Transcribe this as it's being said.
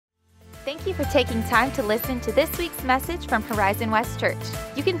Thank you for taking time to listen to this week's message from Horizon West Church.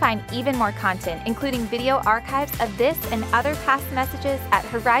 You can find even more content, including video archives of this and other past messages at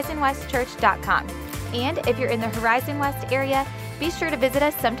horizonwestchurch.com. And if you're in the Horizon West area, be sure to visit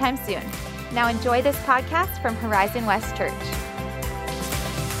us sometime soon. Now enjoy this podcast from Horizon West Church.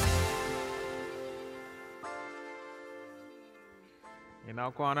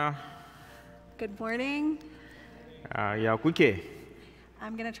 Good morning.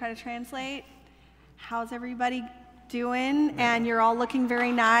 I'm going to try to translate. How's everybody doing? And you're all looking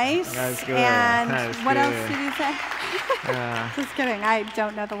very nice. That's good. And That's what good. else did you say? Just kidding. I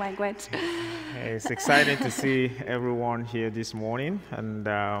don't know the language. It's exciting to see everyone here this morning. And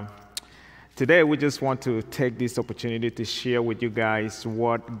today we just want to take this opportunity to share with you guys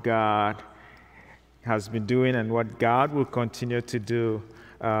what God has been doing and what God will continue to do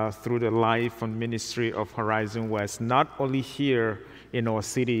through the life and ministry of Horizon West, not only here in our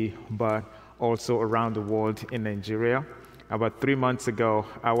city, but also around the world in Nigeria. About 3 months ago,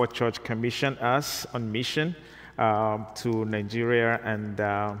 our church commissioned us on mission to Nigeria, and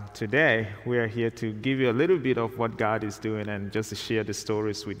today we are here to give you a little bit of what God is doing and just to share the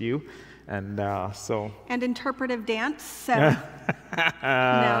stories with you. And And interpretive dance, so... No.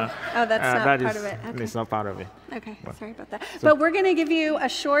 Oh, that's not part of it. Okay. It's not part of it. Okay, sorry about that. But we're going to give you a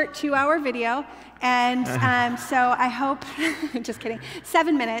short 2-hour video, and so I hope, just kidding,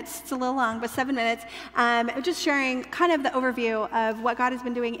 7 minutes, it's a little long, but 7 minutes, just sharing kind of the overview of what God has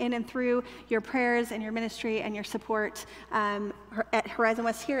been doing in and through your prayers and your ministry and your support at Horizon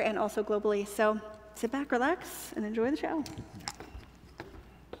West here and also globally. So sit back, relax, and enjoy the show.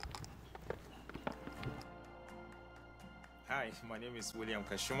 Hi, my name is William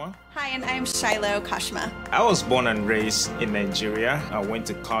Kashuma. Hi, and I'm Shiloh Kashima. I was born and raised in Nigeria. I went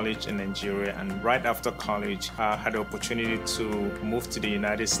to college in Nigeria, and right after college, I had the opportunity to move to the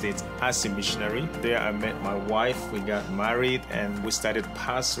United States as a missionary. There I met my wife, we got married, and we started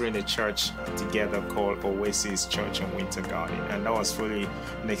pastoring a church together called Oasis Church in Winter Garden, and that was really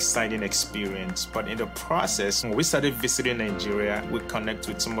an exciting experience. But in the process, when we started visiting Nigeria, we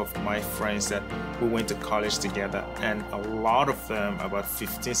connected with some of my friends that we went to college together, and a lot of them, about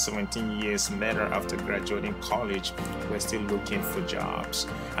 15, 17 years later after graduating college, were still looking for jobs.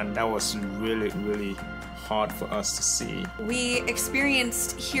 And that was really, really hard for us to see. We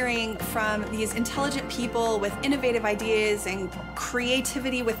experienced hearing from these intelligent people with innovative ideas and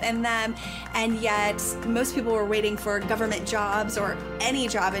creativity within them, and yet most people were waiting for government jobs or any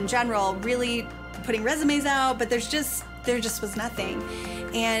job in general, really putting resumes out, but there just was nothing.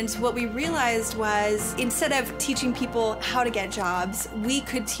 And what we realized was, instead of teaching people how to get jobs, we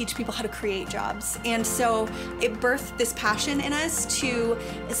could teach people how to create jobs. And so it birthed this passion in us to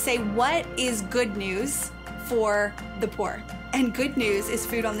say, what is good news for the poor? And good news is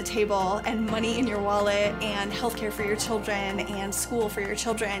food on the table and money in your wallet and healthcare for your children and school for your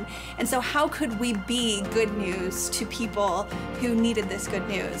children. And so how could we be good news to people who needed this good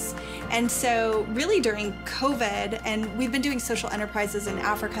news? And so really during COVID, and we've been doing social enterprises in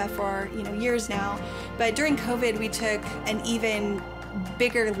Africa for years now, but during COVID we took an even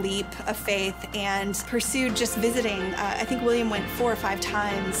bigger leap of faith and pursued just visiting. I think William went 4 or 5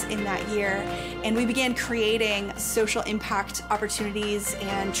 times in that year, and we began creating social impact opportunities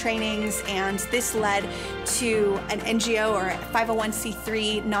and trainings, and this led to an NGO or a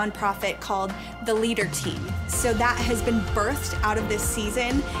 501c3 nonprofit called The Leader Team. So that has been birthed out of this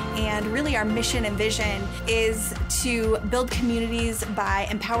season, and really our mission and vision is to build communities by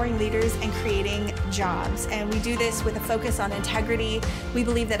empowering leaders and creating jobs. And we do this with a focus on integrity. We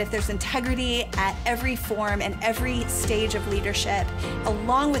believe that if there's integrity at every form and every stage of leadership,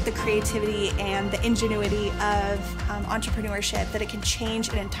 along with the creativity and the ingenuity of entrepreneurship, that it can change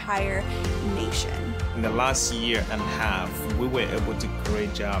an entire nation. In the last year and a half, we were able to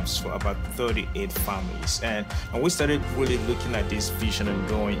create jobs for about 38 families. And we started really looking at this vision and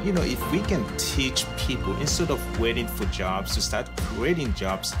going, if we can teach people, instead of waiting for jobs, to start creating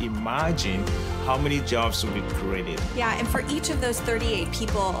jobs, imagine how many jobs will be created. Yeah, and for each of those 38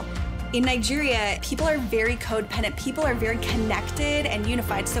 people, in Nigeria, people are very codependent. People are very connected and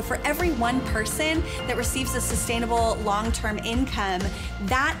unified. So for every one person that receives a sustainable long-term income,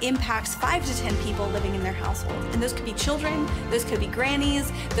 that impacts 5 to 10 people living in their household. And those could be children, those could be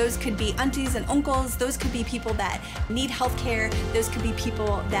grannies, those could be aunties and uncles, those could be people that need healthcare, those could be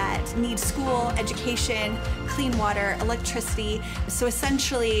people that need school, education, clean water, electricity. So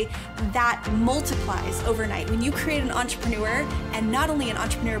essentially, that multiplies overnight. When you create an entrepreneur, and not only an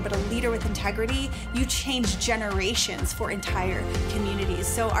entrepreneur, but a leader leader with integrity, you change generations for entire communities.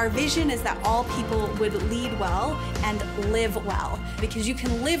 So our vision is that all people would lead well and live well, because you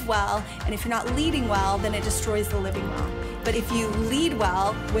can live well, and if you're not leading well, then it destroys the living well. But if you lead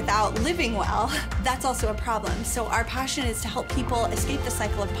well without living well, that's also a problem. So our passion is to help people escape the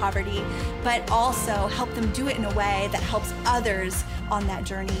cycle of poverty, but also help them do it in a way that helps others on that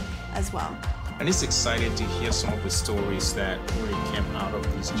journey as well. And it's exciting to hear some of the stories that really came out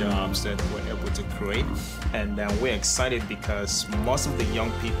of these jobs that we're able to create. And we're excited because most of the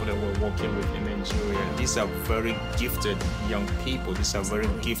young people that we're working with in Nigeria, these are very gifted young people. These are very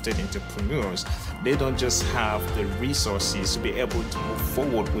gifted entrepreneurs. They don't just have the resources to be able to move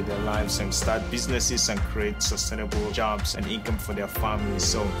forward with their lives and start businesses and create sustainable jobs and income for their families.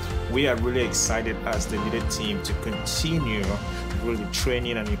 So we are really excited as the leader team to continue really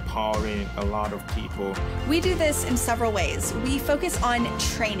training and empowering a lot of people. We do this in several ways. We focus on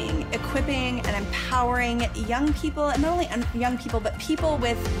training, equipping, and empowering young people, and not only young people, but people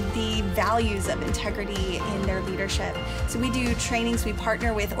with the values of integrity in their leadership. So we do trainings. We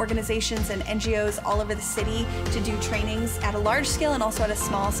partner with organizations and NGOs all over the city to do trainings at a large scale and also at a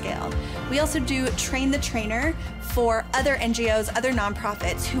small scale. We also do train the trainer for other NGOs, other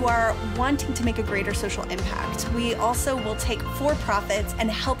nonprofits who are wanting to make a greater social impact. We also will take for-profits and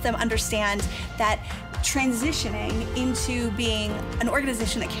help them understand that transitioning into being an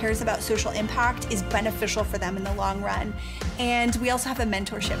organization that cares about social impact is beneficial for them in the long run. And we also have a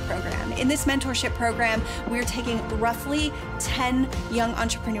mentorship program. In this mentorship program, we're taking roughly 10 young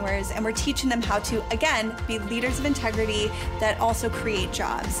entrepreneurs and we're teaching them how to, again, be leaders of integrity that also create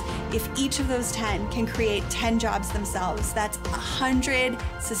jobs. If each of those 10 can create 10 jobs themselves, that's 100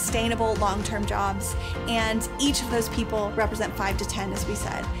 sustainable long-term jobs. And each of those people represent 5 to 10, as we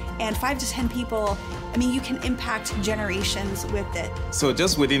said. And 5 to 10 people, I mean, you can impact generations with it. So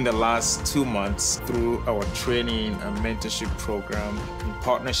just within the last 2 months, through our training and mentorship program, in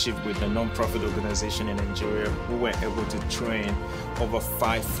partnership with a nonprofit organization in Nigeria, we were able to train over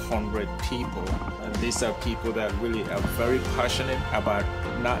 500 people. And these are people that really are very passionate about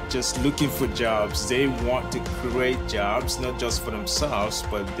not just looking for jobs. They want to create jobs, not just for themselves,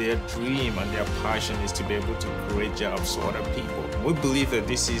 but their dream and their passion is to be able to create jobs for other people. We believe that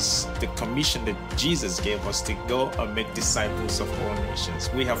this is the commission that Jesus gave us to go and make disciples of all nations.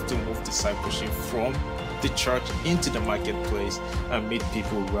 We have to move discipleship from the church into the marketplace and meet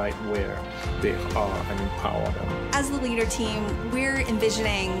people right where they are and empower them. As the leader team, we're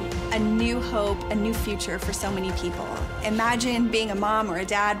envisioning a new hope, a new future for so many people. Imagine being a mom or a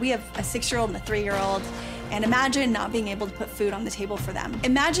dad. We have a 6-year-old and a 3-year-old. And imagine not being able to put food on the table for them.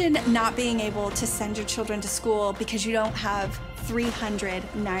 Imagine not being able to send your children to school because you don't have 300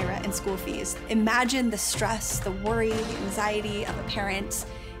 Naira in school fees. Imagine the stress, the worry, the anxiety of a parent.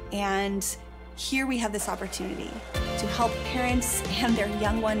 And here we have this opportunity to help parents and their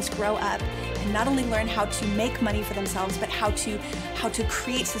young ones grow up and not only learn how to make money for themselves, but how to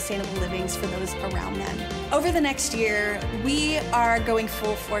create sustainable livings for those around them. Over the next year, we are going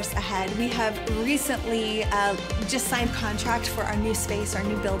full force ahead. We have recently just signed contract for our new space, our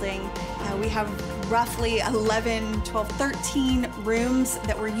new building. We have roughly 11, 12, 13 rooms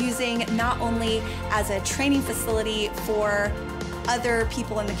that we're using not only as a training facility for other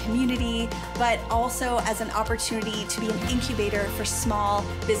people in the community, but also as an opportunity to be an incubator for small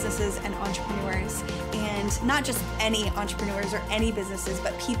businesses and entrepreneurs. And not just any entrepreneurs or any businesses,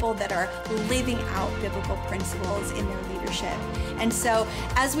 but people that are living out biblical principles in their leadership. And so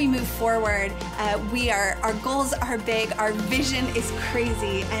as we move forward, our goals are big, our vision is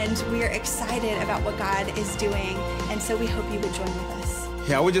crazy, and we are excited about what God is doing. And so we hope you would join with us.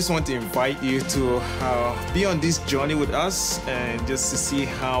 Yeah, we just want to invite you to be on this journey with us and just to see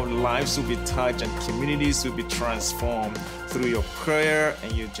how lives will be touched and communities will be transformed through your prayer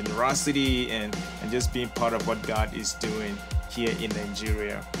and your generosity and just being part of what God is doing here in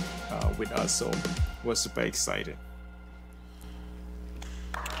Nigeria with us. So we're super excited.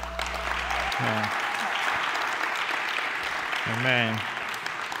 Amen.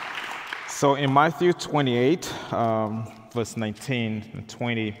 So in Matthew 28, verse 19 and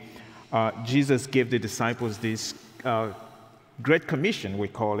 20, Jesus gave the disciples this Great Commission, we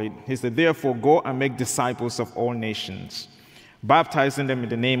call it. He said, therefore, go and make disciples of all nations, baptizing them in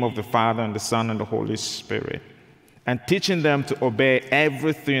the name of the Father and the Son and the Holy Spirit, and teaching them to obey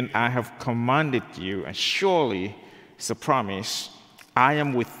everything I have commanded you. And surely, it's a promise, I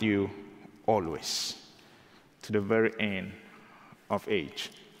am with you always, to the very end of age.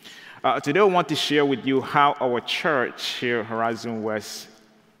 Today, I want to share with you how our church here, Horizon West,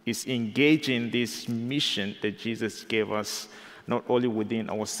 is engaging this mission that Jesus gave us not only within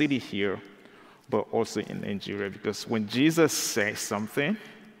our city here, but also in Nigeria. Because when Jesus says something,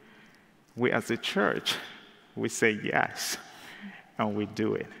 we as a church, we say yes, and we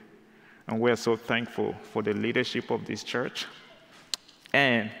do it. And we are so thankful for the leadership of this church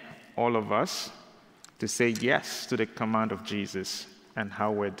and all of us to say yes to the command of Jesus and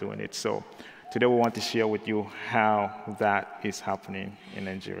how we're doing it. So today we want to share with you how that is happening in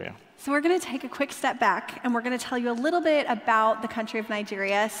Nigeria. So we're going to take a quick step back, and we're going to tell you a little bit about the country of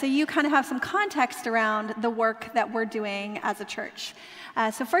Nigeria so you kind of have some context around the work that we're doing as a church.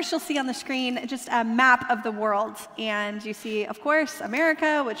 So first you'll see on the screen just a map of the world, and you see, of course,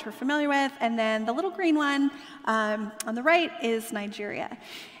 America, which we're familiar with, and then the little green one on the right is Nigeria.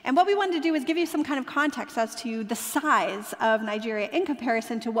 And what we wanted to do is give you some kind of context as to the size of Nigeria in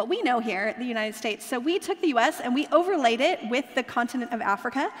comparison to what we know here, the United States. So we took the US and we overlaid it with the continent of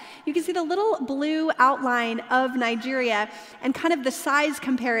Africa. You can see the little blue outline of Nigeria and kind of the size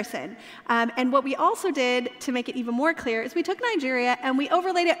comparison. And what we also did to make it even more clear is we took Nigeria and we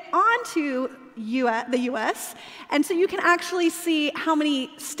overlaid it onto the US, and so you can actually see how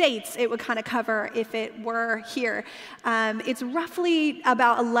many states it would kind of cover if it were here. It's roughly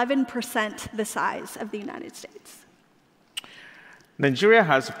about 11% the size of the United States. Nigeria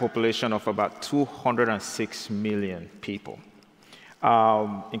has a population of about 206 million people.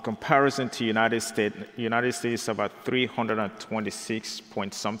 In comparison to United States is about 326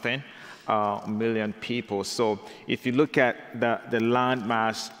 point something million people. So if you look at the land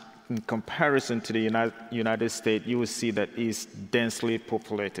mass in comparison to the United States, you will see that it's densely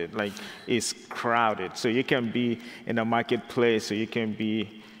populated, like it's crowded. So you can be in a marketplace, or you can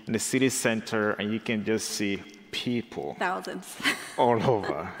be in the city center, and you can just see people. Thousands. All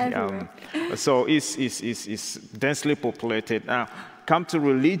over. So it's densely populated. Now, come to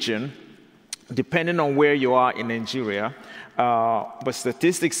religion, depending on where you are in Nigeria, but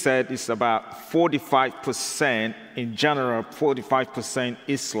statistics said it's about 45% in general, 45%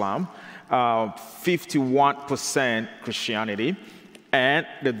 Islam, 51% Christianity, and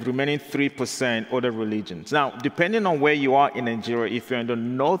the remaining 3% other religions. Now, depending on where you are in Nigeria, if you're in the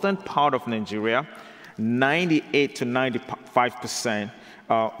northern part of Nigeria, 98 to 95%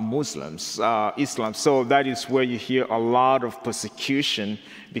 Muslims, Islam. So that is where you hear a lot of persecution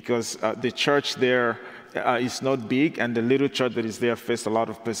because the church there is not big, and the little church that is there faced a lot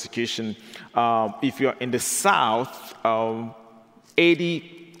of persecution. If you're in the south,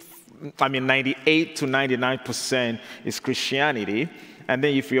 98 to 99% is Christianity. And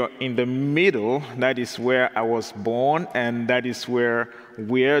then if you're in the middle, that is where I was born, and that is where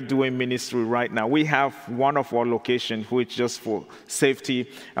we're doing ministry right now. We have one of our locations, which just for safety,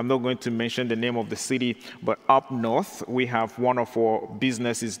 I'm not going to mention the name of the city, but up north, we have one of our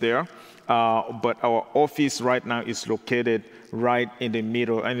businesses there. But our office right now is located right in the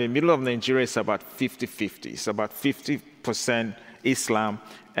middle. And the middle of Nigeria is about 50-50. It's about 50% Islam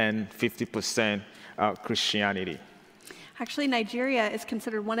and 50% Christianity. Actually, Nigeria is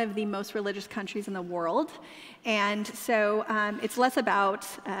considered one of the most religious countries in the world. And so it's less about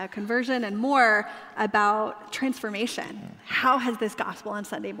conversion and more about transformation. How has this gospel on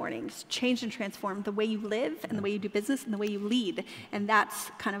Sunday mornings changed and transformed the way you live and the way you do business and the way you lead? And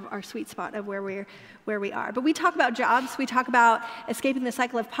that's kind of our sweet spot of where we are. But we talk about jobs. We talk about escaping the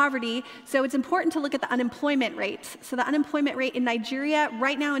cycle of poverty. So it's important to look at the unemployment rate. So the unemployment rate in Nigeria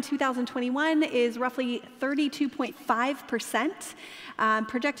right now in 2021 is roughly 32.5%.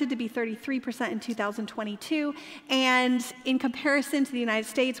 Projected to be 33% in 2022, and in comparison to the United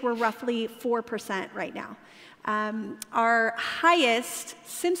States, we're roughly 4% right now. Our highest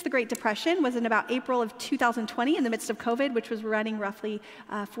since the Great Depression was in about April of 2020 in the midst of COVID, which was running roughly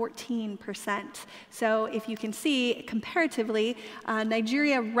 14%. So if you can see, comparatively,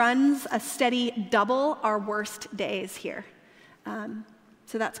 Nigeria runs a steady double our worst days here.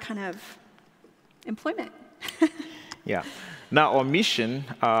 So that's kind of employment. Yeah. Now, our mission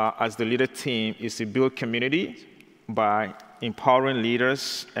as the leader team is to build community by empowering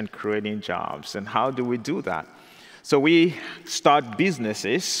leaders and creating jobs. And how do we do that? So we start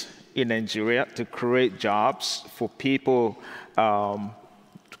businesses in Nigeria to create jobs for people to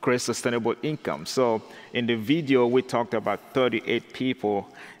create sustainable income. So in the video, we talked about 38 people.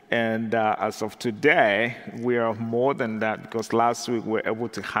 And as of today, we are more than that because last week we were able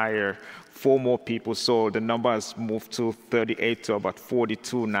to hire 4 more people. So the number has moved to 38 to about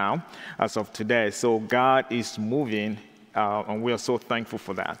 42 now as of today. So God is moving, and we are so thankful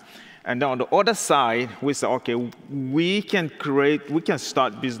for that. And then on the other side, we say, okay, we can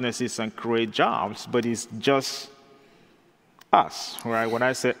start businesses and create jobs, but it's just us, right? When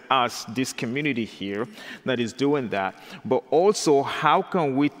I say us, this community here that is doing that, but also how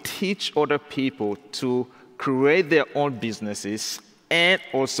can we teach other people to create their own businesses and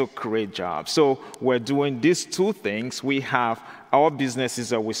also create jobs. So we're doing these two things. We have our businesses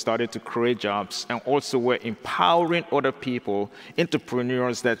that we started to create jobs, and also we're empowering other people,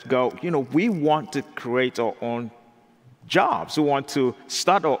 entrepreneurs that go, we want to create our own jobs. We want to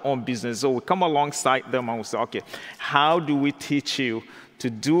start our own business. So we come alongside them and we say, okay, how do we teach you to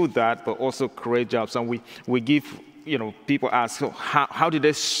do that, but also create jobs? And we give, people ask, so how do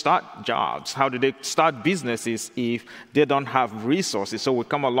they start jobs? How do they start businesses if they don't have resources? So we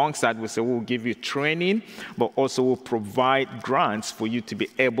come alongside, we say, we'll give you training, but also we'll provide grants for you to be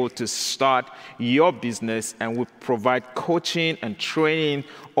able to start your business, and we provide coaching and training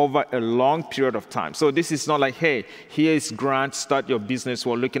over a long period of time. So this is not like, hey, here's grants, start your business.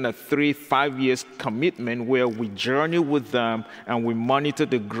 We're looking at 3-5 years commitment where we journey with them and we monitor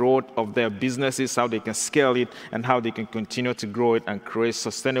the growth of their businesses, how they can scale it, and how they can continue to grow it and create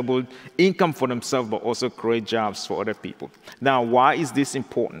sustainable income for themselves, but also create jobs for other people. Now, why is this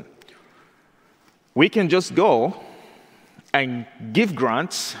important? We can just go and give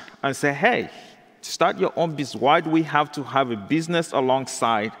grants and say, hey, start your own business. Why do we have to have a business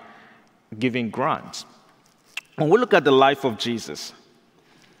alongside giving grants? When we look at the life of Jesus,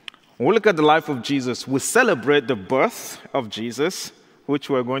 we celebrate the birth of Jesus, which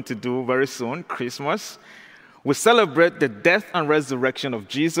we're going to do very soon, Christmas. We celebrate the death and resurrection of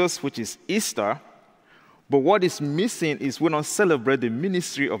Jesus, which is Easter. But what is missing is we don't celebrate the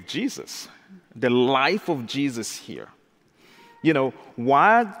ministry of Jesus, the life of Jesus here.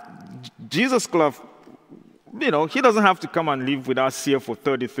 Why Jesus could have, he doesn't have to come and live with us here for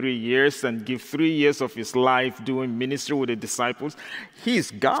 33 years and give 3 years of his life doing ministry with the disciples. He is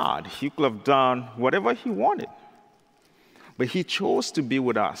God. He could have done whatever he wanted. But he chose to be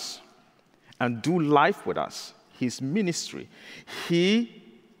with us and do life with us, his ministry. He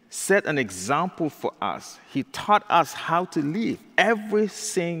set an example for us. He taught us how to live every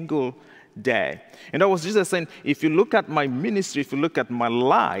single day. And that was Jesus saying, if you look at my ministry, if you look at my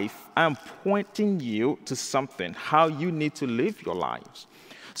life, I'm pointing you to something, how you need to live your lives.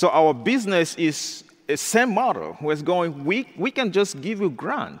 So our business is a same model. We're going, we can just give you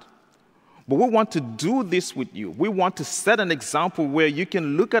grant, but we want to do this with you. We want to set an example where you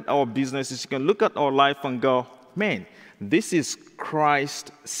can look at our businesses, you can look at our life and go, man, this is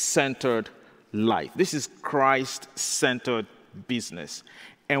Christ-centered life. This is Christ-centered business.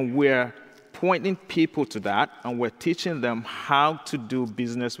 And we're pointing people to that, and we're teaching them how to do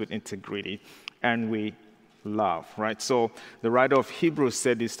business with integrity and with love, right? So the writer of Hebrews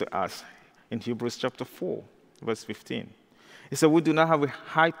said this to us in Hebrews chapter 4, verse 15. He said, we do not have a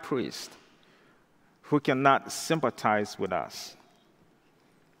high priest who cannot sympathize with us,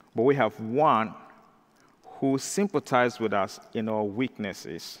 but we have one who sympathizes with us in our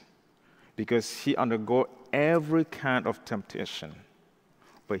weaknesses, because he undergo every kind of temptation,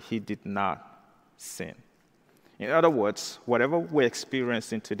 but he did not sin. In other words, whatever we're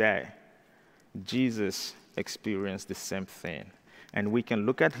experiencing today, Jesus experienced the same thing. And we can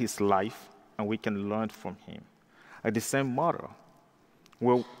look at his life and we can learn from him. At the same model.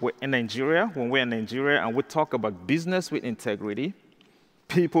 We're in Nigeria, when we're in Nigeria and we talk about business with integrity,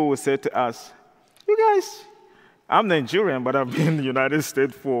 people will say to us, you guys, I'm Nigerian, but I've been in the United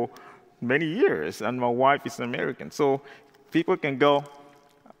States for many years, and my wife is American. So people can go,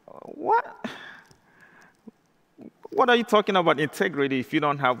 what are you talking about integrity if you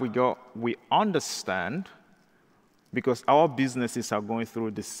don't have? We go, we understand, because our businesses are going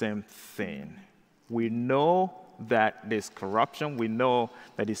through the same thing. We know that there's corruption. We know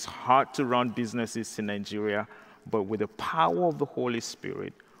that it's hard to run businesses in Nigeria, but with the power of the Holy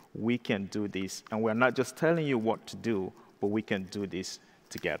Spirit, we can do this. And we're not just telling you what to do, but we can do this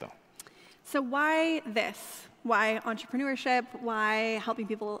together. So why this? Why entrepreneurship? Why helping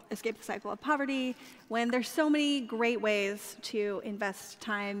people escape the cycle of poverty when there's so many great ways to invest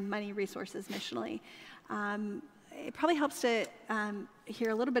time, money, resources missionally? It probably helps to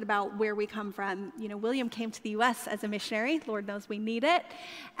hear a little bit about where we come from. William came to the U.S. as a missionary. Lord knows we need it.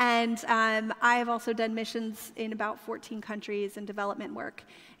 And I have also done missions in about 14 countries and development work.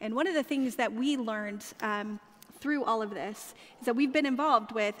 And one of the things that we learned through all of this is that we've been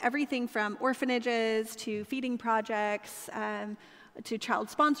involved with everything from orphanages to feeding projects, to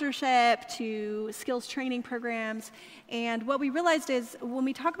child sponsorship, to skills training programs. And what we realized is when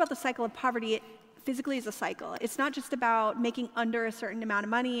we talk about the cycle of poverty, physically is a cycle. It's not just about making under a certain amount of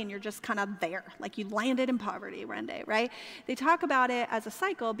money and you're just kind of there, like you landed in poverty one day, right? They talk about it as a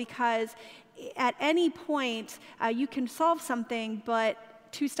cycle because at any point you can solve something, but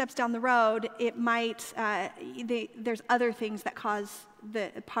 2 steps down the road, it might, there's other things that cause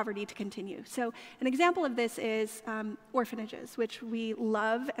the poverty to continue. So an example of this is orphanages, which we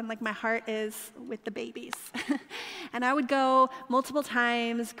love, and like my heart is with the babies. And I would go multiple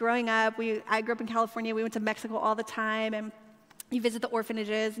times growing up. I grew up in California. We went to Mexico all the time, and you visit the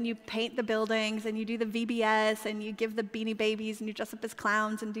orphanages, and you paint the buildings, and you do the VBS, and you give the Beanie Babies, and you dress up as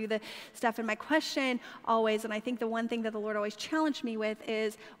clowns and do the stuff. And my question always, and I think the one thing that the Lord always challenged me with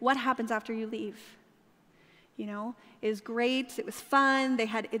is, what happens after you leave? You know, it was great, it was fun,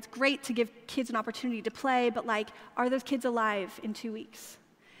 it's great to give kids an opportunity to play, but like, are those kids alive in 2 weeks?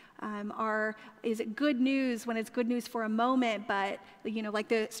 Is it good news when it's good news for a moment, but, you know, like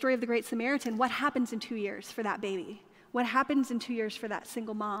the story of the Great Samaritan, what happens in 2 years for that baby? What happens in 2 years for that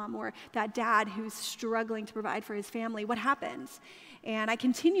single mom or that dad who's struggling to provide for his family? What happens? And I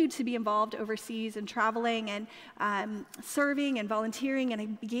continued to be involved overseas and traveling and serving and volunteering, and I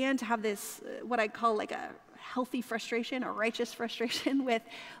began to have this, what I call like a healthy frustration or righteous frustration with,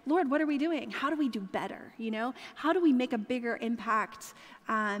 Lord, what are we doing? How do we do better? You know, how do we make a bigger impact?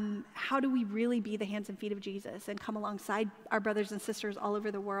 How do we really be the hands and feet of Jesus and come alongside our brothers and sisters all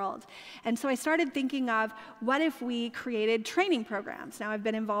over the world? And so I started thinking of, what if we created training programs? Now, I've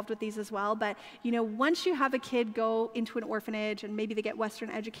been involved with these as well, but you know, once you have a kid go into an orphanage and maybe they get Western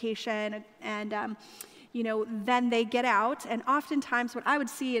education and you know, then they get out, and oftentimes what I would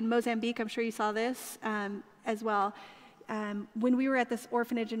see in Mozambique, I'm sure you saw this as well, when we were at this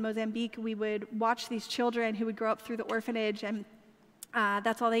orphanage in Mozambique, we would watch these children who would grow up through the orphanage, and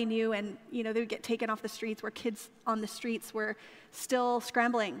that's all they knew, and you know, they would get taken off the streets, where kids on the streets were still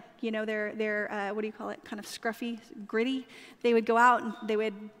scrambling. You know, they're what do you call it, kind of scruffy, gritty. They would go out and they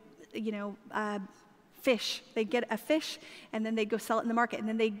would, you know, fish. They'd get a fish, and then they'd go sell it in the market, and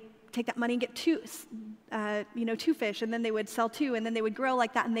then they'd take that money and get 2 fish, and then they would sell 2, and then they would grow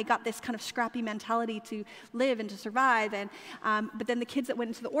like that, and they got this kind of scrappy mentality to live and to survive. And but then the kids that went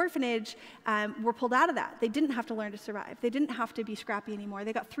into the orphanage were pulled out of that. They didn't have to learn to survive. They didn't have to be scrappy anymore.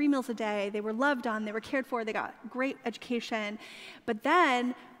 They got 3 meals a day. They were loved on. They were cared for. They got great education. But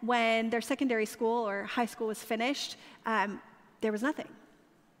then when their secondary school or high school was finished, there was nothing.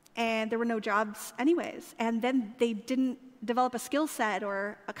 And there were no jobs anyways. And then they didn't develop a skill set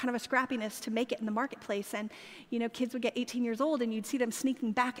or a kind of a scrappiness to make it in the marketplace. And, you know, kids would get 18 years old and you'd see them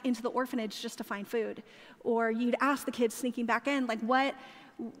sneaking back into the orphanage just to find food. Or you'd ask the kids sneaking back in, like,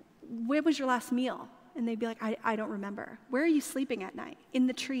 where was your last meal? And they'd be like, I don't remember. Where are you sleeping at night? In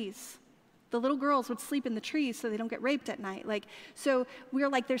the trees. The little girls would sleep in the trees so they don't get raped at night. Like, so we're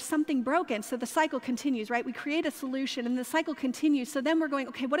like, there's something broken. So the cycle continues, right? We create a solution and the cycle continues. So then we're going,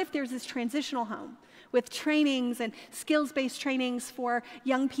 okay, what if there's this transitional home with trainings and skills-based trainings for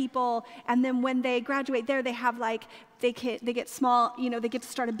young people, and then when they graduate there, they have like, they get small, you know, they get to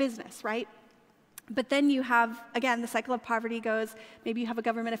start a business, right? But then you have, again, the cycle of poverty goes, maybe you have a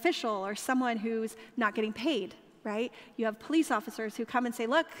government official or someone who's not getting paid, right? You have police officers who come and say,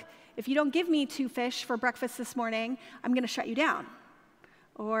 look, if you don't give me 2 fish for breakfast this morning, I'm going to shut you down.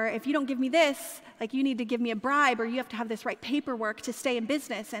 Or if you don't give me this, like, you need to give me a bribe, or you have to have this right paperwork to stay in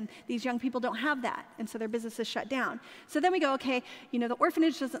business, and these young people don't have that, and so their business is shut down. So then we go, okay, you know, the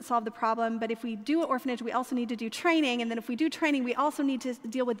orphanage doesn't solve the problem, but if we do an orphanage, we also need to do training, and then if we do training, we also need to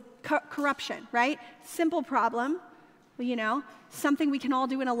deal with corruption, right? Simple problem. You know, something we can all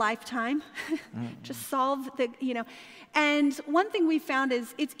do in a lifetime. Just solve the, you know. And one thing we found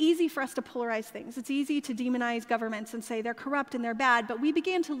is it's easy for us to polarize things. It's easy to demonize governments and say they're corrupt and they're bad, but we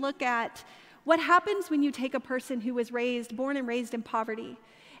began to look at what happens when you take a person who was born and raised in poverty,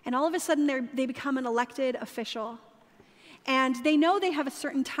 and all of a sudden they become an elected official. And they know they have a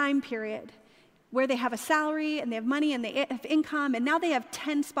certain time period where they have a salary and they have money and they have income, and now they have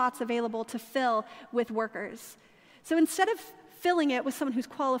 10 spots available to fill with workers. So instead of filling it with someone who's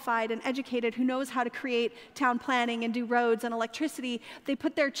qualified and educated, who knows how to create town planning and do roads and electricity, they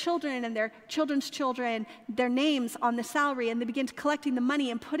put their children and their children's children, their names on the salary, and they begin collecting the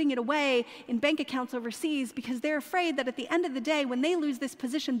money and putting it away in bank accounts overseas, because they're afraid that at the end of the day, when they lose this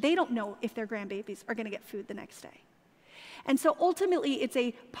position, they don't know if their grandbabies are going to get food the next day. And so ultimately, it's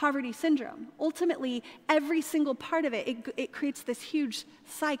a poverty syndrome. Ultimately, every single part of it creates this huge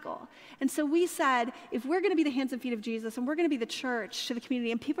cycle. And so we said, if we're going to be the hands and feet of Jesus, and we're going to be the church to the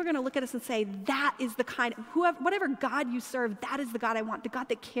community, and people are going to look at us and say, that is the kind of, whatever God you serve, that is the God I want. The God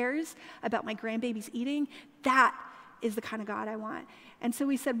that cares about my grandbabies eating, that is the kind of God I want. And so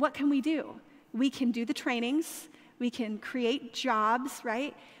we said, what can we do? We can do the trainings. We can create jobs,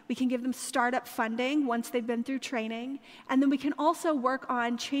 right? We can give them startup funding once they've been through training. And then we can also work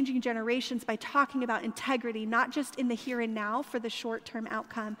on changing generations by talking about integrity, not just in the here and now for the short-term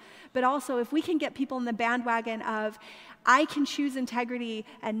outcome, but also if we can get people in the bandwagon of, I can choose integrity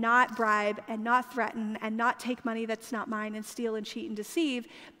and not bribe and not threaten and not take money that's not mine and steal and cheat and deceive,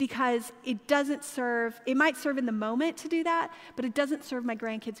 because it doesn't serve, it might serve in the moment to do that, but it doesn't serve my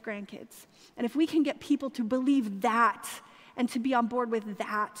grandkids. And if we can get people to believe that and to be on board with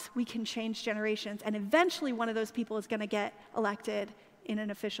that, we can change generations. And eventually one of those people is going to get elected in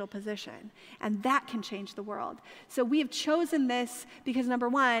an official position. And that can change the world. So we have chosen this because, number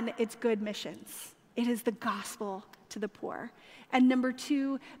one, it's good missions. It is the gospel to the poor. And number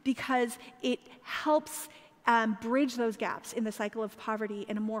two, because it helps bridge those gaps in the cycle of poverty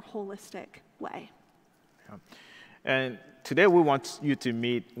in a more holistic way. Yeah. And today we want you to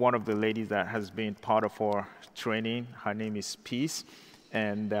meet one of the ladies that has been part of our training. Her name is Peace.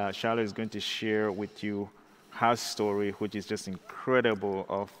 And Charlotte is going to share with you her story, which is just incredible,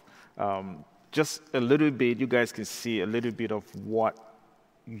 of just a little bit, you guys can see a little bit of what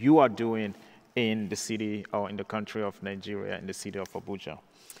you are doing in the city or in the country of Nigeria, in the city of Abuja.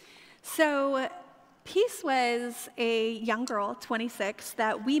 So Peace was a young girl, 26,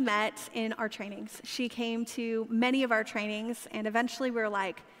 that we met in our trainings. She came to many of our trainings, and eventually we were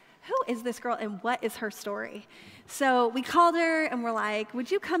like, who is this girl and what is her story? So we called her and we're like, would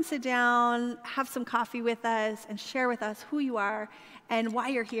you come sit down, have some coffee with us, and share with us who you are and why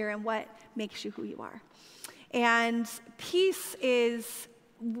you're here and what makes you who you are? And Peace is,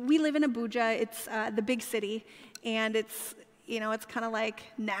 we live in Abuja. It's the big city, and it's, you know, it's kind of like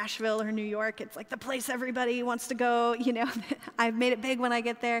Nashville or New York. It's like the place everybody wants to go, you know. I've made it big when I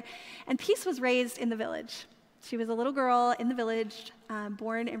get there. And Peace was raised in the village. She was a little girl in the village,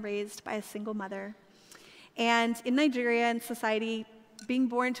 born and raised by a single mother. And in Nigeria and society, being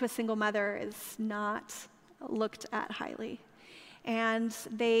born to a single mother is not looked at highly. And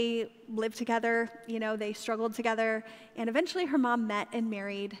they lived together, you know, they struggled together, and eventually her mom met and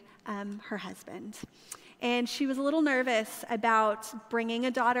married her husband. And she was a little nervous about bringing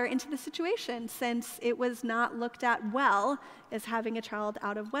a daughter into the situation, since it was not looked at well as having a child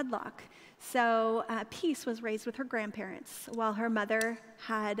out of wedlock. So Peace was raised with her grandparents while her mother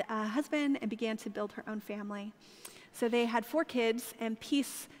had a husband and began to build her own family. So they had 4 kids, and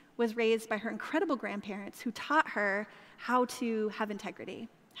Peace was raised by her incredible grandparents who taught her how to have integrity,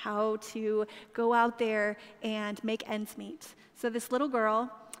 how to go out there and make ends meet. So this little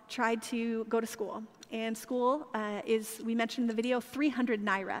girl tried to go to school. And school is, we mentioned in the video, 300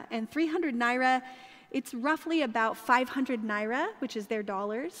 naira. And 300 naira, it's roughly about 500 naira, which is their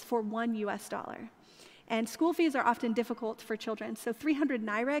dollars, for $1 US. And school fees are often difficult for children. So 300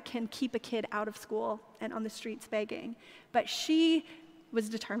 naira can keep a kid out of school and on the streets begging. But she was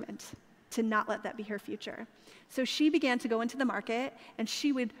determined to not let that be her future. So she began to go into the market, and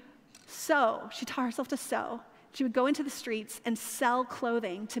she would sew. She taught herself to sew. She would go into the streets and sell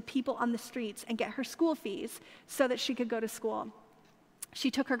clothing to people on the streets and get her school fees so that she could go to school.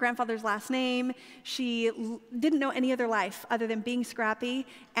 She took her grandfather's last name. She didn't know any other life other than being scrappy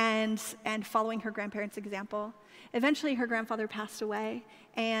and following her grandparents' example. Eventually, her grandfather passed away,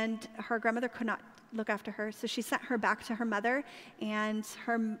 and her grandmother could not look after her, so she sent her back to her mother and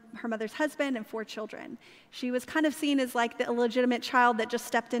her mother's husband and 4 children. She was kind of seen as like the illegitimate child that just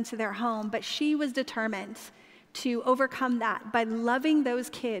stepped into their home, but she was determined to overcome that by loving those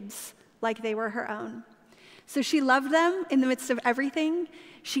kids like they were her own. So she loved them in the midst of everything.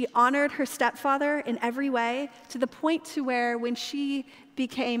 She honored her stepfather in every way, to the point to where when she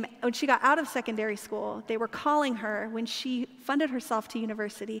got out of secondary school, they were calling her when she funded herself to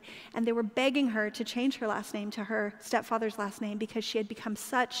university, and they were begging her to change her last name to her stepfather's last name because she had become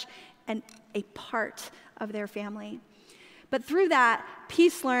such a part of their family. But through that,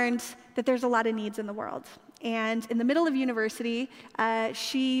 Peace learned that there's a lot of needs in the world. And in the middle of university,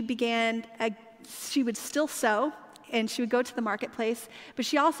 she would still sew, and she would go to the marketplace, but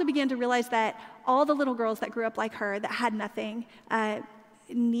she also began to realize that all the little girls that grew up like her, that had nothing,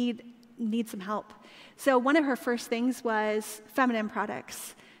 need some help. So one of her first things was feminine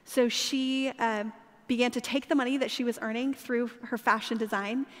products. So she began to take the money that she was earning through her fashion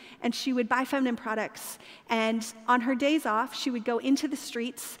design, and she would buy feminine products. And on her days off, she would go into the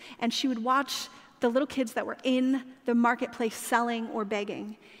streets, and she would watch the little kids that were in the marketplace selling or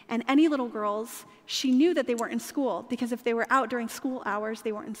begging. And any little girls, she knew that they weren't in school, because if they were out during school hours,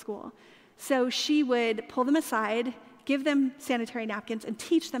 they weren't in school. So she would pull them aside, give them sanitary napkins, and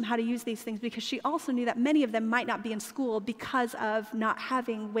teach them how to use these things, because she also knew that many of them might not be in school because of not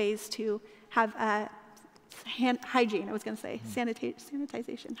having ways to have hygiene,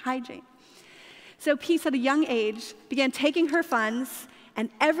 sanitization, hygiene. So Peace, at a young age, began taking her funds, and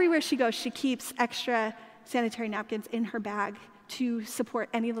everywhere she goes, she keeps extra sanitary napkins in her bag to support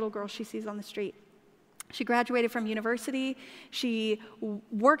any little girl she sees on the street. She graduated from university. She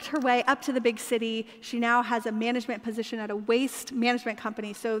worked her way up to the big city. She now has a management position at a waste management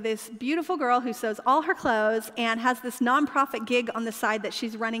company. So this beautiful girl who sews all her clothes and has this nonprofit gig on the side that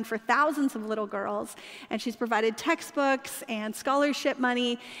she's running for thousands of little girls. And she's provided textbooks and scholarship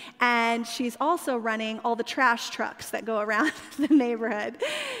money. And she's also running all the trash trucks that go around the neighborhood.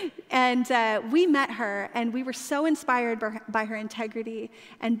 And we met her, and we were so inspired by her integrity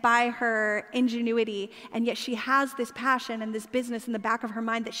and by her ingenuity. And yet she has this passion and this business in the back of her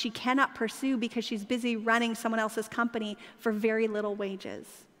mind that she cannot pursue because she's busy running someone else's company for very little wages.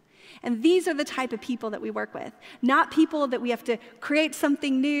 And these are the type of people that we work with. Not people that we have to create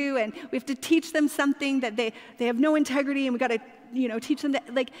something new and we have to teach them something that they have no integrity and we got to teach them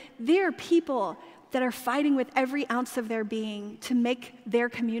that. Like, they're people that are fighting with every ounce of their being to make their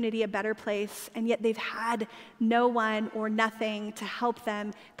community a better place, and yet they've had no one or nothing to help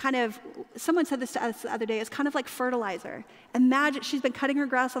them. Someone said this to us the other day, it's kind of like fertilizer. Imagine, she's been cutting her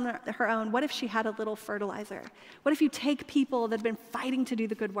grass on her own. What if she had a little fertilizer? What if you take people that have been fighting to do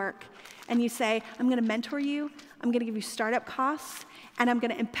the good work, and you say, I'm gonna mentor you, I'm gonna give you startup costs, and I'm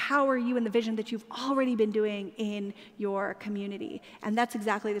going to empower you in the vision that you've already been doing in your community. And that's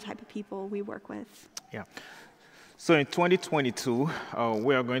exactly the type of people we work with. Yeah. So in 2022,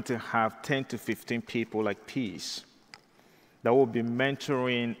 we are going to have 10 to 15 people like Peace that will be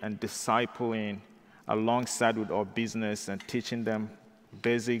mentoring and discipling alongside with our business and teaching them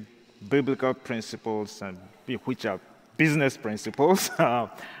basic biblical principles, and which are business principles,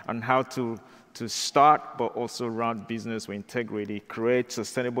 on how to start, but also run business with integrity, create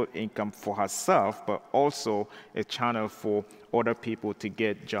sustainable income for herself, but also a channel for other people to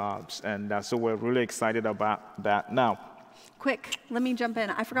get jobs. And so we're really excited about that. Now, quick, let me jump in.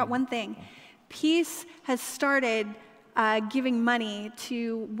 I forgot one thing. Peace has started giving money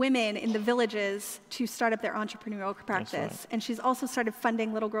to women in the villages to start up their entrepreneurial practice. Right. And she's also started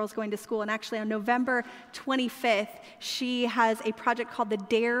funding little girls going to school. And actually on November 25th, she has a project called the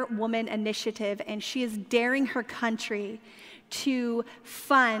Dare Woman Initiative, and she is daring her country to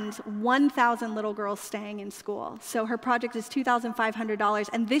fund 1,000 little girls staying in school. So her project is $2,500,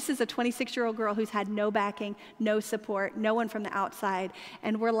 and this is a 26-year-old girl who's had no backing, no support, no one from the outside.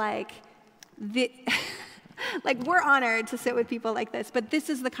 And we're like, we're honored to sit with people like this, but this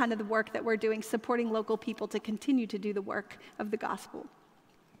is the kind of the work that we're doing, supporting local people to continue to do the work of the gospel.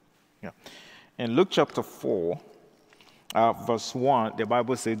 Yeah. In Luke chapter 4, verse 1, the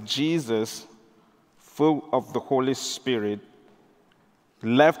Bible says, Jesus, full of the Holy Spirit,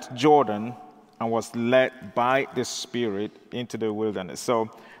 left Jordan and was led by the Spirit into the wilderness. So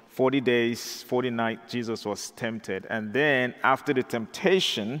 40 days, 40 nights, Jesus was tempted. And then after the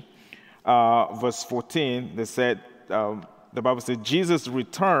temptation, verse 14, they said, the Bible said, Jesus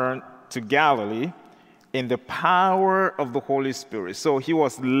returned to Galilee in the power of the Holy Spirit. So he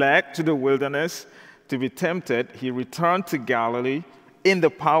was led to the wilderness to be tempted. He returned to Galilee in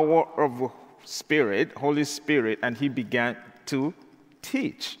the power of the Spirit, Holy Spirit, and he began to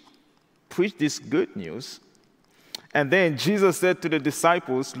teach, preach this good news. And then Jesus said to the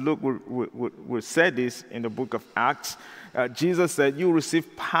disciples, look, we said this in the book of Acts, Jesus said, you will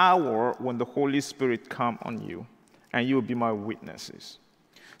receive power when the Holy Spirit come on you, and you will be my witnesses.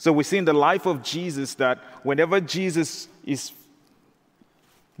 So we see in the life of Jesus that whenever Jesus is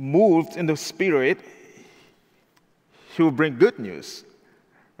moved in the Spirit, he will bring good news,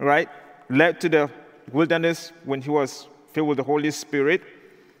 right? Led to the wilderness when he was filled with the Holy Spirit.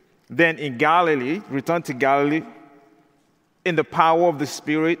 Then in Galilee, returned to Galilee, in the power of the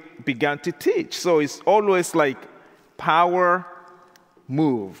Spirit, began to teach. So it's always like power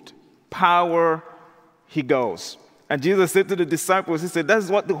moved, power he goes. And Jesus said to the disciples, he said, that's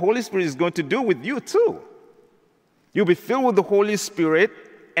what the Holy Spirit is going to do with you too. You'll be filled with the Holy Spirit,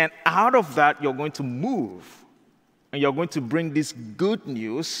 and out of that, you're going to move. And you're going to bring this good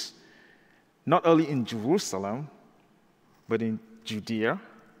news, not only in Jerusalem, but in Judea,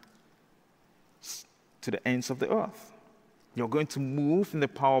 to the ends of the earth. You're going to move in the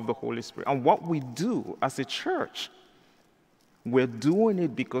power of the Holy Spirit. And what we do as a church, we're doing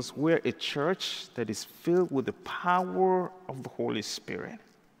it because we're a church that is filled with the power of the Holy Spirit.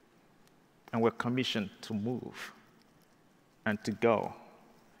 And we're commissioned to move and to go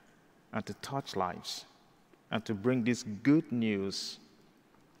and to touch lives and to bring this good news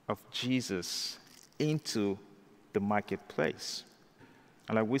of Jesus into the marketplace.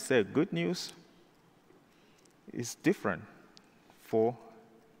 And like we said, good news is different for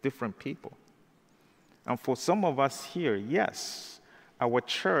different people. And for some of us here, yes, our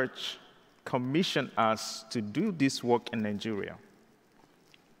church commissioned us to do this work in Nigeria.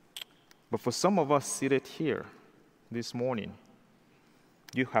 But for some of us seated here this morning,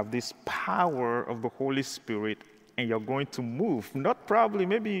 you have this power of the Holy Spirit, and you're going to move. Not probably,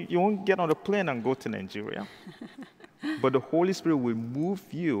 maybe you won't get on a plane and go to Nigeria, but the Holy Spirit will move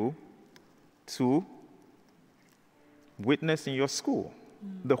you to witness in your school.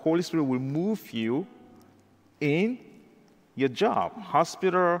 The Holy Spirit will move you in your job,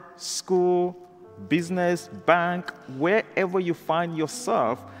 hospital, school, business, bank, wherever you find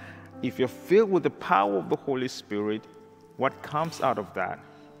yourself. If you're filled with the power of the Holy Spirit, what comes out of that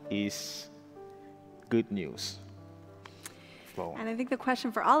is good news. Flo. And I think the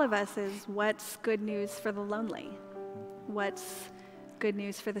question for all of us is, what's good news for the lonely? What's good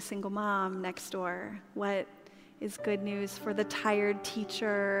news for the single mom next door? What is good news for the tired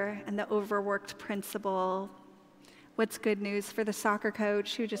teacher and the overworked principal? What's good news for the soccer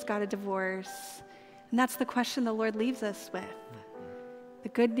coach who just got a divorce? And that's the question the Lord leaves us with. The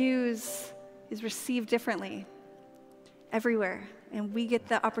good news is received differently everywhere, and we get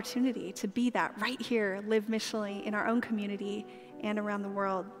the opportunity to be that right here, live missionally in our own community and around the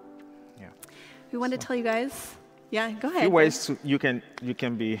world. Yeah. We want to tell you guys, go ahead. Few ways you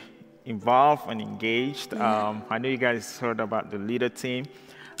can be involved and engaged. I know you guys heard about the Leader Team.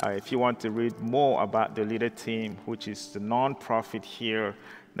 If you want to read more about the Leader Team, which is the nonprofit here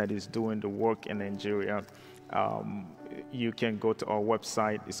that is doing the work in Nigeria, you can go to our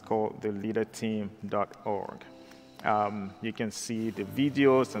website. It's called theleaderteam.org. You can see the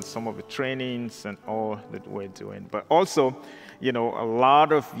videos and some of the trainings and all that we're doing. But also, a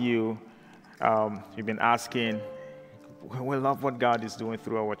lot of you, you've been asking, we love what God is doing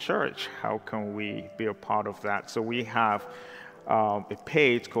through our church. How can we be a part of that? So we have a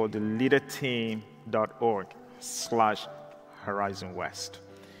page called theleaderteam.org/Horizon West.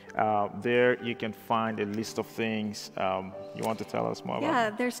 There you can find a list of things. You want to tell us more about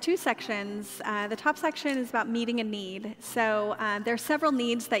that? Yeah, there's two sections. The top section is about meeting a need. So there are several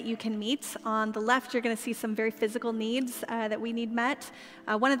needs that you can meet. On the left, you're going to see some very physical needs that we need met.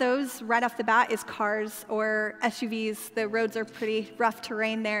 One of those, right off the bat, is cars or SUVs. The roads are pretty rough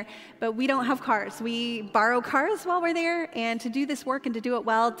terrain there, but we don't have cars. We borrow cars while we're there, and to do this work and to do it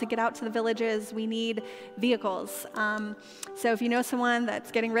well, to get out to the villages, we need vehicles. So if you know someone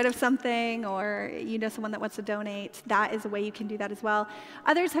that's getting rid of something, or you know someone that wants to donate, that is a way you can do that as well.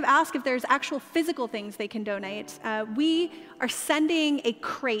 Others have asked if there's actual physical things they can donate. We are sending a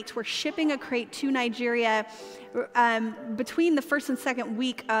crate. We're shipping a crate to Nigeria between the first and second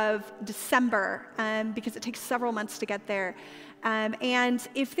week of December because it takes several months to get there. And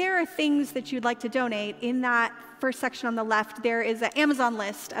if there are things that you'd like to donate, in that first section on the left, there is an Amazon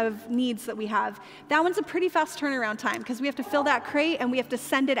list of needs that we have. That one's a pretty fast turnaround time because we have to fill that crate and we have to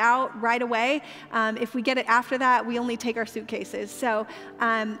send it out right away. If we get it after that, we only take our suitcases. So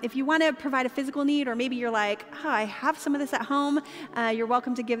if you want to provide a physical need, or maybe you're like, I have some of this at home, you're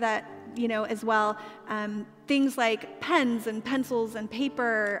welcome to give that as well. Things like pens and pencils and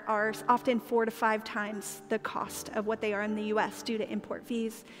paper are often 4 to 5 times the cost of what they are in the US due to import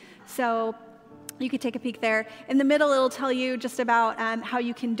fees. So you could take a peek there. In the middle, it'll tell you just about how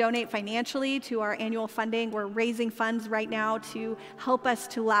you can donate financially to our annual funding. We're raising funds right now to help us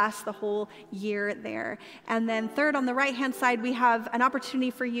to last the whole year there. And then third, on the right-hand side, we have an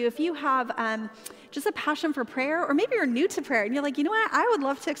opportunity for you. If you have just a passion for prayer, or maybe you're new to prayer and you're like, you know what, I would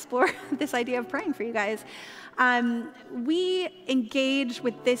love to explore this idea of praying for you guys. We engage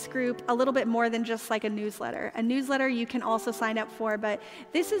with this group a little bit more than just like a newsletter. A newsletter you can also sign up for, but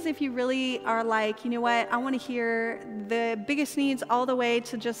this is if you really are like, you know what, I want to hear the biggest needs all the way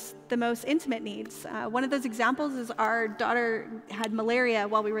to just the most intimate needs. One of those examples is our daughter had malaria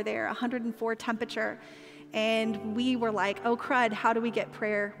while we were there, 104 temperature. And we were like, oh crud, how do we get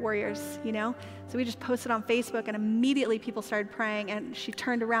prayer warriors, So we just posted on Facebook, and immediately people started praying, and she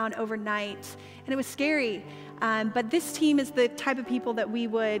turned around overnight. And it was scary. But this team is the type of people that we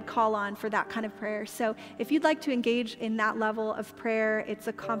would call on for that kind of prayer. So if you'd like to engage in that level of prayer, it's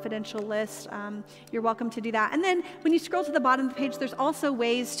a confidential list. You're welcome to do that. And then when you scroll to the bottom of the page, there's also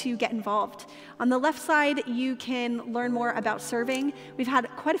ways to get involved. On the left side, you can learn more about serving. We've had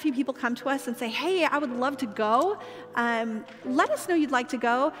quite a few people come to us and say, hey, I would love to go. Let us know you'd like to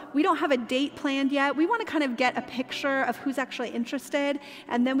go. We don't have a date planned yet. We want to kind of get a picture of who's actually interested,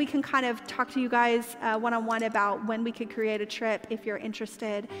 and then we can kind of talk to you guys one-on-one about when we could create a trip if you're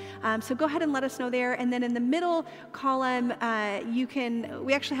interested. So go ahead and let us know there. And then in the middle column,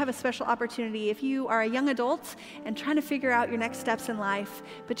 we actually have a special opportunity. If you are a young adult and trying to figure out your next steps in life,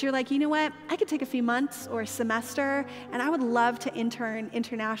 but you're like, you know what, I could take a few months or a semester, and I would love to intern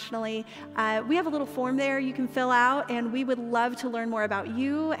internationally. We have a little form there you can fill out, and we would love to learn more about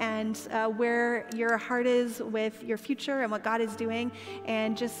you and where your heart is with your future and what God is doing,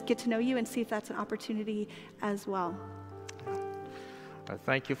 and just get to know you and see if that's an opportunity as well.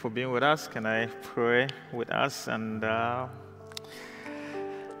 Thank you for being with us. Can I pray with us? And the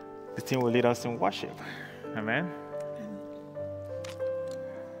team will lead us in worship. Amen.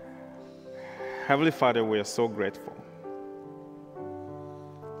 Heavenly Father, we are so grateful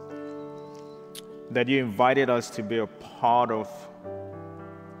that you invited us to be a part of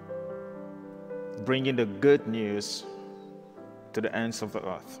bringing the good news to the ends of the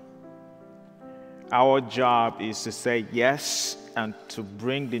earth. Our job is to say yes and to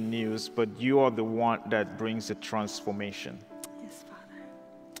bring the news, but you are the one that brings the transformation. Yes, Father.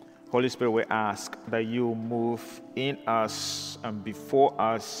 Holy Spirit, we ask that you move in us and before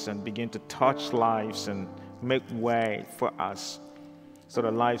us and begin to touch lives and make way for us so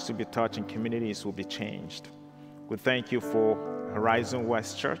that lives will be touched and communities will be changed. We thank you for Horizon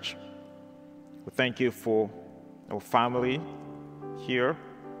West Church. We thank you for our family here.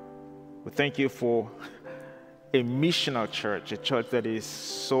 We thank you for a missional church, a church that is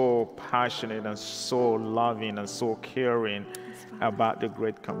so passionate and so loving and so caring about the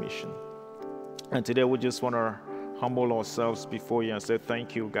Great Commission. And today we just want to humble ourselves before you and say,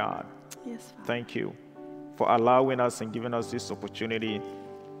 thank you, God. Yes, Father. Thank you for allowing us and giving us this opportunity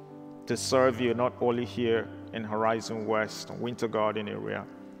to serve you, not only here in Horizon West, Winter Garden area,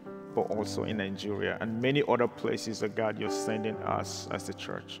 but also in Nigeria and many other places that God, you're sending us as a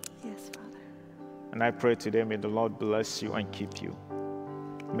church. Yes, Father. And I pray today, may the Lord bless you and keep you.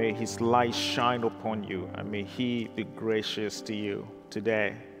 May his light shine upon you, and may he be gracious to you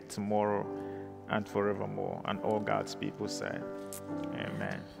today, tomorrow, and forevermore. And all God's people say,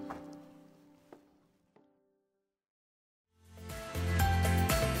 amen.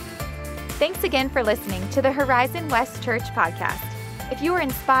 Thanks again for listening to the Horizon West Church podcast. If you were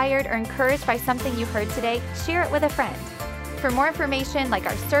inspired or encouraged by something you heard today, share it with a friend. For more information like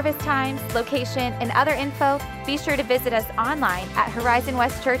our service times, location, and other info, be sure to visit us online at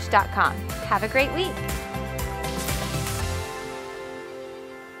horizonwestchurch.com. Have a great week.